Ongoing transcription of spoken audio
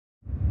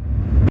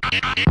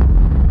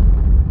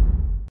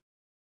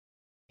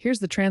Here's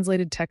the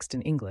translated text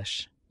in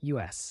English,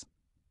 US.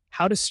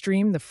 How to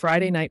stream the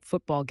Friday night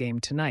football game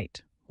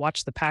tonight.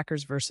 Watch the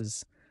Packers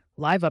versus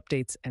live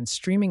updates and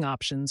streaming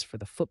options for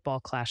the football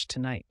clash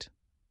tonight.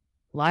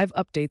 Live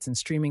updates and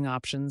streaming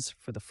options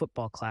for the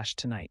football clash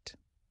tonight.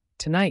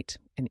 Tonight,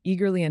 an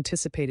eagerly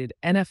anticipated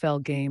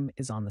NFL game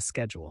is on the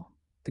schedule.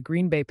 The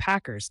Green Bay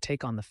Packers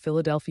take on the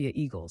Philadelphia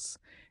Eagles,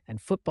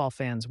 and football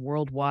fans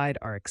worldwide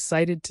are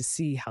excited to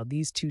see how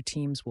these two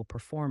teams will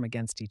perform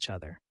against each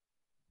other.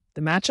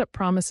 The matchup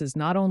promises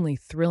not only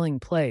thrilling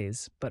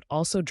plays, but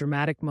also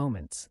dramatic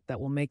moments that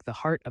will make the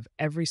heart of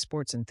every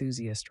sports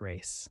enthusiast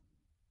race.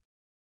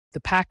 The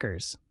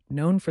Packers,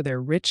 known for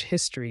their rich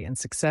history and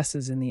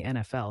successes in the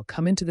NFL,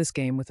 come into this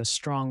game with a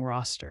strong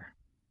roster.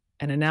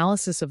 An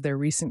analysis of their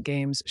recent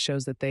games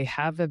shows that they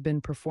have been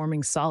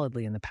performing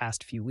solidly in the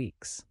past few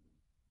weeks.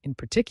 In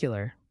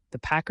particular, the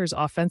Packers'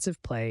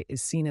 offensive play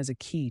is seen as a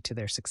key to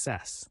their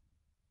success.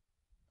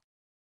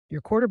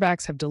 Your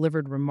quarterbacks have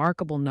delivered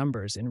remarkable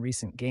numbers in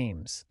recent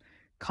games,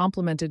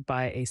 complemented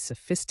by a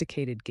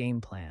sophisticated game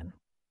plan.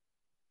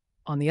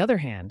 On the other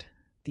hand,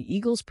 the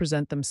Eagles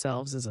present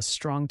themselves as a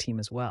strong team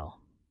as well.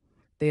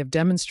 They have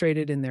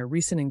demonstrated in their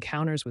recent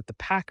encounters with the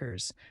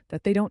Packers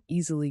that they don't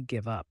easily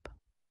give up.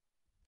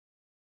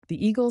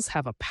 The Eagles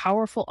have a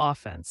powerful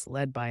offense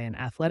led by an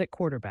athletic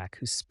quarterback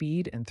whose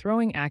speed and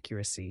throwing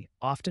accuracy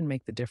often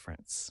make the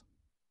difference.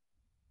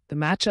 The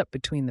matchup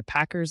between the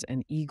Packers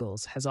and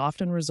Eagles has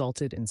often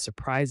resulted in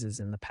surprises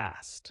in the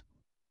past.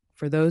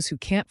 For those who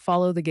can't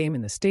follow the game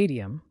in the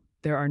stadium,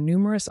 there are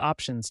numerous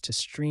options to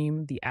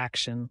stream the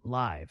action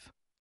live.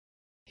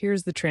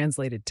 Here's the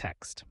translated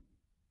text.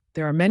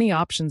 There are many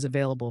options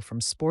available from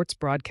sports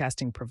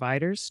broadcasting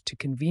providers to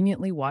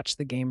conveniently watch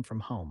the game from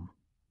home.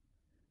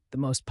 The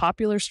most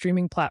popular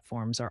streaming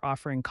platforms are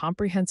offering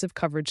comprehensive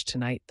coverage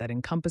tonight that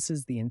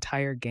encompasses the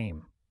entire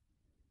game.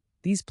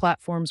 These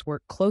platforms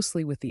work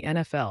closely with the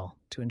NFL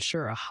to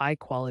ensure a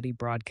high-quality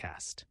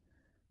broadcast.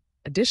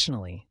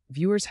 Additionally,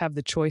 viewers have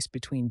the choice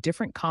between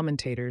different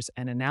commentators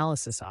and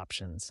analysis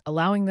options,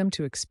 allowing them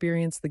to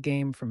experience the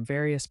game from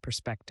various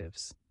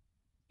perspectives.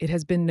 It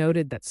has been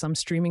noted that some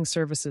streaming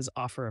services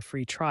offer a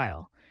free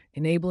trial,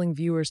 enabling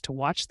viewers to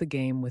watch the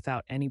game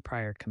without any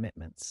prior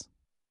commitments.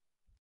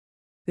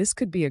 This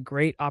could be a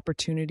great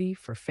opportunity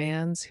for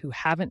fans who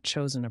haven't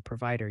chosen a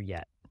provider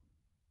yet.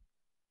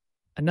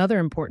 Another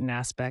important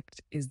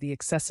aspect is the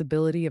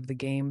accessibility of the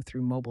game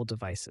through mobile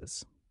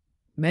devices.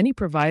 Many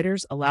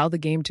providers allow the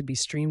game to be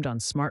streamed on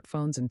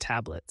smartphones and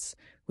tablets,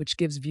 which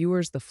gives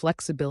viewers the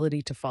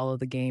flexibility to follow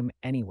the game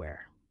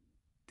anywhere.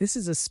 This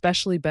is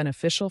especially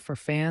beneficial for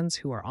fans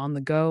who are on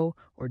the go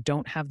or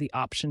don't have the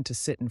option to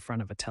sit in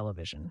front of a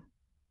television.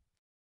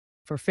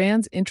 For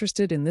fans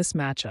interested in this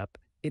matchup,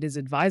 it is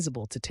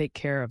advisable to take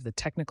care of the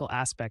technical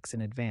aspects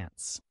in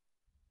advance.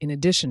 In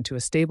addition to a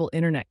stable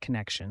internet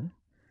connection,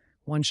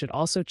 one should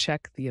also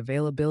check the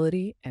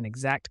availability and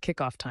exact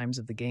kickoff times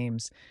of the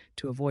games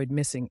to avoid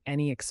missing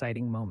any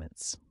exciting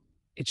moments.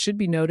 It should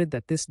be noted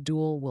that this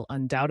duel will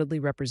undoubtedly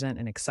represent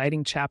an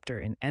exciting chapter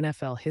in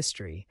NFL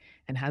history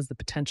and has the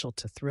potential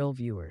to thrill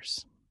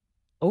viewers.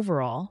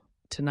 Overall,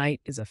 tonight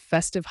is a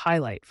festive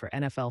highlight for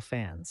NFL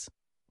fans,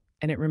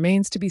 and it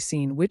remains to be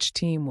seen which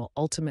team will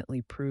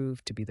ultimately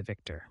prove to be the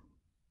victor.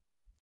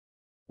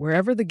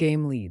 Wherever the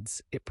game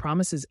leads, it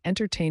promises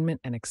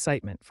entertainment and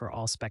excitement for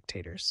all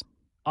spectators.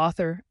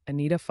 Author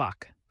Anita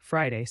Falk,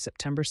 Friday,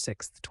 September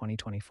 6,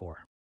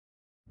 2024.